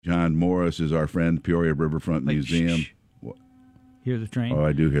John Morris is our friend, Peoria Riverfront Museum. Shh. Hear the train? Oh,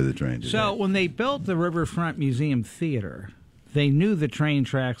 I do hear the train today. So when they built the Riverfront Museum Theater, they knew the train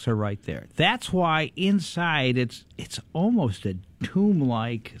tracks are right there. That's why inside it's almost a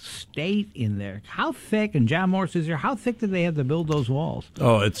tomb-like state in there. How thick, and John Morris is there, how thick did they have to build those walls?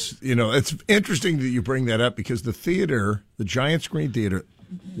 Oh, it's interesting that you bring that up because the theater, the giant screen theater,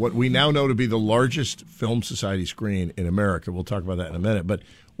 what we now know to be the largest film society screen in America, we'll talk about that in a minute, but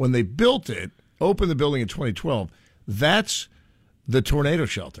when they built it, opened the building in 2012, that's the tornado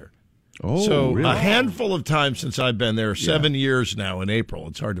shelter. Oh, so really? A handful of times since I've been there, 7 years now in April.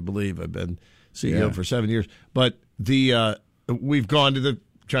 It's hard to believe I've been CEO for 7 years. But we've gone to the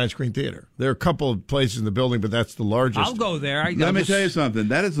giant screen theater. There are a couple of places in the building, but that's the largest. I'll go there. Let me tell you something.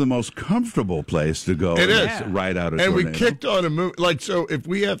 That is the most comfortable place to go. It is right out of and tornado. we kicked on a movie. Like so, if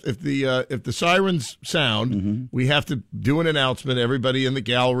the sirens sound, we have to do an announcement. Everybody in the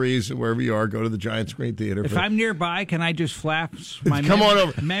galleries and wherever you are, go to the giant screen theater. If I'm nearby, can I just flash my come on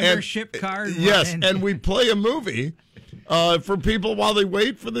over membership card? Yes, and we play a movie for people while they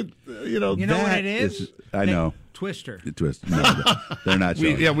wait for the You know what it is? I know. Twister. Twist. No, they're not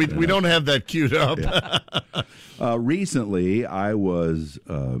showing. We don't have that queued up. Yeah. Recently, I was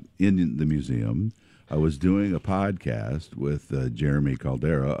in the museum. I was doing a podcast with Jeremy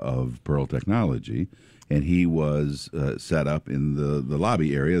Caldera of Pearl Technology, and he was set up in the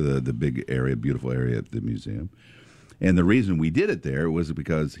lobby area, the big area, beautiful area at the museum. And the reason we did it there was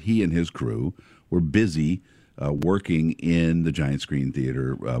because he and his crew were busy working in the giant screen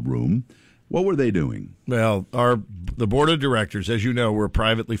theater room. What were they doing? Well, the board of directors, as you know, we're a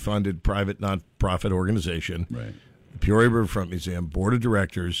privately funded, private nonprofit organization. Right. The Peoria Riverfront Museum board of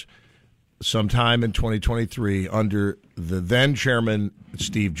directors, sometime in 2023, under the then chairman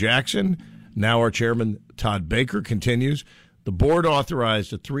Steve Jackson, now our chairman Todd Baker continues. The board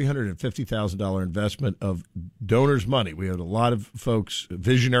authorized a $350,000 investment of donors' money. We have a lot of folks,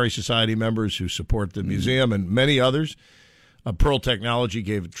 Visionary Society members who support the museum and many others. Pearl Technology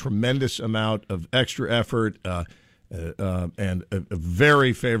gave a tremendous amount of extra effort and a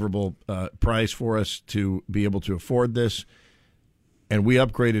very favorable price for us to be able to afford this. And we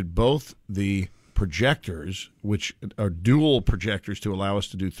upgraded both the projectors, which are dual projectors to allow us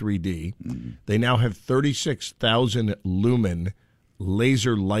to do 3D. Mm-hmm. They now have 36,000 lumen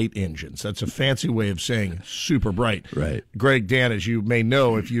laser light engines. That's a fancy way of saying super bright. Right. Greg, Dan, as you may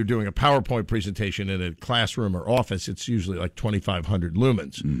know, if you're doing a PowerPoint presentation in a classroom or office, it's usually like 2,500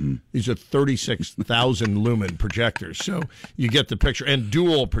 lumens. Mm-hmm. These are 36,000 lumen projectors. So you get the picture. And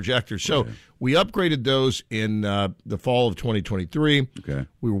dual projectors. So we upgraded those in the fall of 2023. Okay.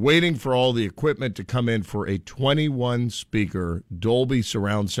 We were waiting for all the equipment to come in for a 21-speaker Dolby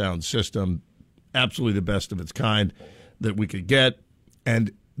surround sound system, absolutely the best of its kind that we could get.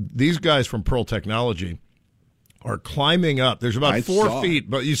 And these guys from Pearl Technology are climbing up. There's about 4 feet,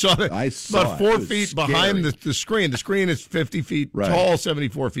 but you saw that. I saw about 4 it. feet behind the screen. The screen is 50 feet tall,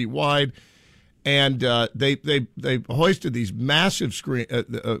 74 feet wide, and they hoisted these massive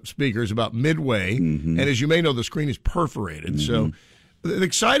speakers about midway. Mm-hmm. And as you may know, the screen is perforated. Mm-hmm. So the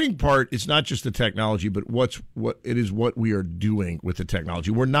exciting part is not just the technology, but what we are doing with the technology.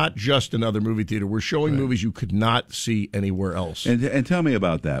 We're not just another movie theater. We're showing movies you could not see anywhere else. And tell me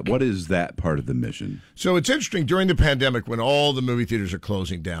about that. What is that part of the mission? So it's interesting. During the pandemic, when all the movie theaters are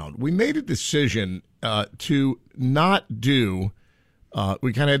closing down, we made a decision to not do.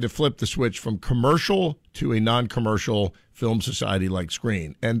 We kind of had to flip the switch from commercial to a non-commercial film society like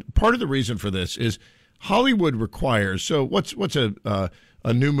screen. And part of the reason for this is Hollywood requires. So what's a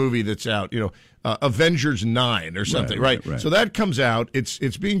new movie that's out? Avengers 9 or something, right? So that comes out.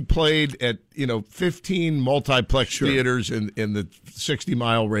 It's being played at 15 multiplex theaters in the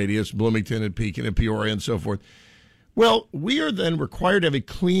 60-mile radius, Bloomington and Pekin and Peoria and so forth. Well, we are then required to have a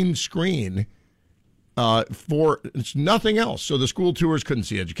clean screen for it's nothing else. So the school tours couldn't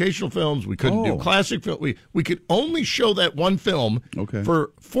see educational films. We couldn't do classic film. We could only show that one film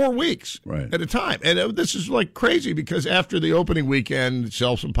for 4 weeks at a time. And this is like crazy because after the opening weekend,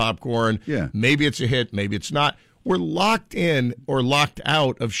 sell some popcorn. Yeah. Maybe it's a hit. Maybe it's not. We're locked in or locked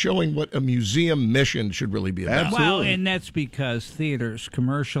out of showing what a museum mission should really be about. Absolutely. Well, and that's because theaters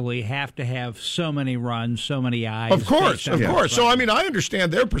commercially have to have so many runs, so many eyes. Of course. So, I mean, I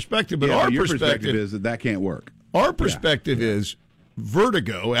understand their perspective, but our perspective is that can't work. Our perspective is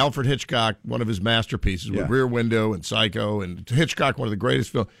Vertigo, Alfred Hitchcock, one of his masterpieces with Rear Window and Psycho, and Hitchcock, one of the greatest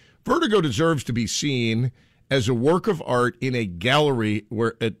films. Vertigo deserves to be seen as a work of art in a gallery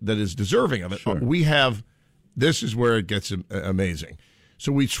that is deserving of it. Sure. This is where it gets amazing.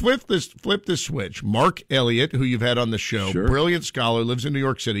 So we flip this switch. Mark Elliott, who you've had on the show, Sure. brilliant scholar, lives in New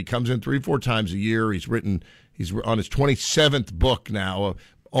York City, comes in 3-4 times a year. He's on his 27th book now,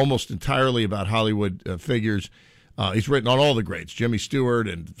 almost entirely about Hollywood figures. He's written on all the greats, Jimmy Stewart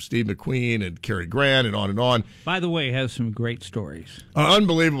and Steve McQueen and Cary Grant and on and on. By the way, has some great stories.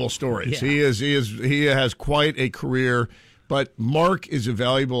 Unbelievable stories. Yeah. He has quite a career. But Mark is a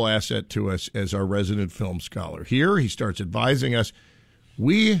valuable asset to us as our resident film scholar. Here, he starts advising us.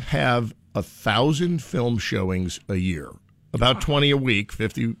 We have 1,000 film showings a year, about 20 a week,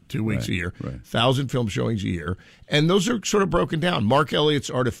 52 weeks a year, 1,000 film showings a year. And those are sort of broken down. Mark Elliott's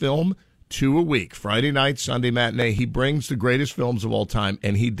Art of Film, 2 a week, Friday night, Sunday matinee. He brings the greatest films of all time,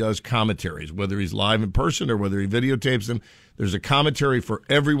 and he does commentaries, whether he's live in person or whether he videotapes them. There's a commentary for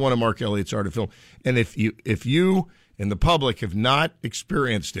every one of Mark Elliott's Art of Film. And if you and the public have not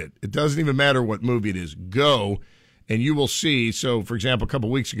experienced it, it doesn't even matter what movie it is, go and you will see. So, for example, a couple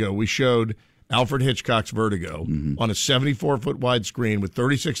of weeks ago, we showed Alfred Hitchcock's Vertigo on a 74-foot wide screen with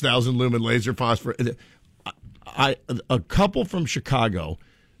 36,000 lumen laser phosphor. A couple from Chicago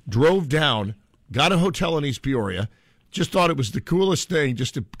drove down, got a hotel in East Peoria, just thought it was the coolest thing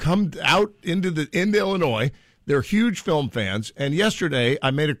just to come out into Illinois. They're huge film fans. And yesterday,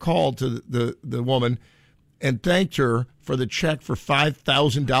 I made a call to the woman and thanked her for the check for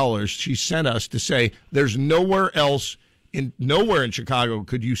 $5,000 she sent us to say there's nowhere in Chicago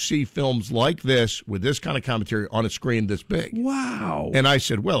could you see films like this with this kind of commentary on a screen this big. Wow. And I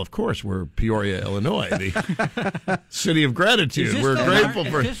said, well, of course, we're Peoria, Illinois, the city of gratitude. We're grateful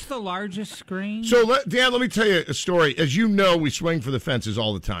for Is this the largest screen? So, Dan, let me tell you a story. As you know, we swing for the fences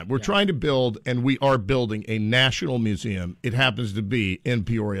all the time. We're trying to build, and we are building, a national museum. It happens to be in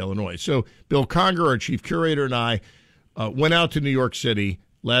Peoria, Illinois. So Bill Conger, our chief curator, and I went out to New York City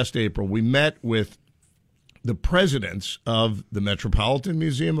last April. We met with the presidents of the Metropolitan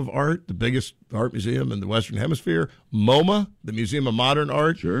Museum of Art, the biggest art museum in the Western Hemisphere, MoMA, the Museum of Modern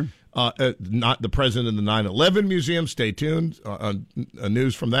Art. Sure. Not the president of the 9/11 Museum. Stay tuned on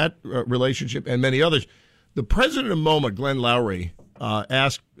news from that relationship and many others. The president of MoMA, Glenn Lowry,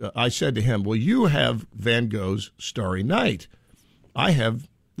 asked. I said to him, "Well, you have Van Gogh's Starry Night. I have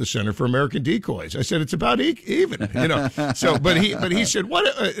the Center for American Decoys." I said, it's about even, So, but he said, what?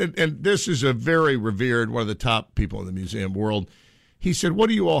 And this is a very revered, one of the top people in the museum world. He said, what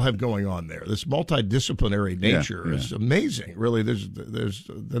do you all have going on there? This multidisciplinary nature is amazing. Really, there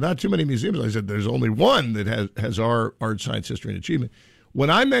are not too many museums. I said, there's only one that has our art, science, history, and achievement. When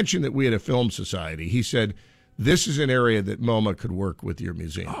I mentioned that we had a film society, he said, this is an area that MoMA could work with your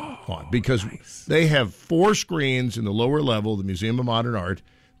museum on because they have 4 screens in the lower level, the Museum of Modern Art.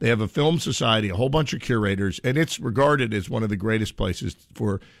 They have a film society, a whole bunch of curators, and it's regarded as one of the greatest places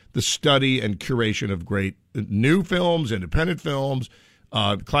for the study and curation of great new films, independent films,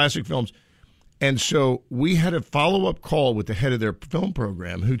 classic films. And so we had a follow-up call with the head of their film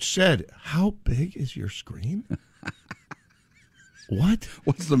program who said, how big is your screen? What?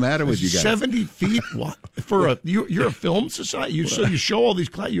 What's the matter with you guys? 70 feet? What? You're a film society? So you show all these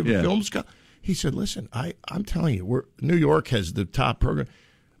classes, you have a film school? He said, listen, I'm telling you, New York has the top program.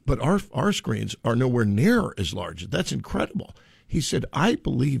 But our screens are nowhere near as large. That's incredible. He said, I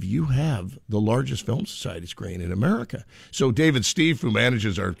believe you have the largest film society screen in America. So David Steve, who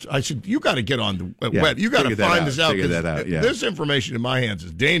manages I said, you got to get on the web. You got to find this out. This information in my hands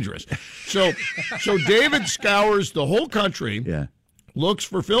is dangerous. So David scours the whole country. Yeah. Looks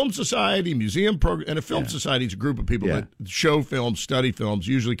for film society, museum program, and a film society is a group of people that show films, study films,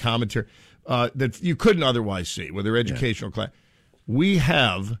 usually commentary, that you couldn't otherwise see, whether educational class. We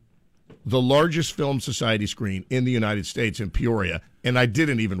have the largest film society screen in the United States in Peoria, and I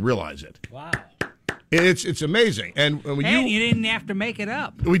didn't even realize it. Wow. It's amazing. And when you didn't have to make it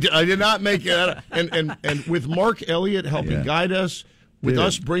up. I did not make it up. And with Mark Elliott helping guide us, with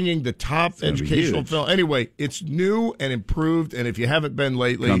us bringing the top educational film. Anyway, it's new and improved, and if you haven't been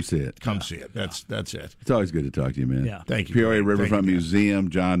lately, come see it. Come see it. That's it. It's always good to talk to you, man. Yeah. Thank you. Peoria Riverfront Museum,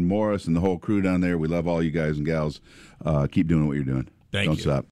 John Morris, and the whole crew down there. We love all you guys and gals. Keep doing what you're doing. Don't stop.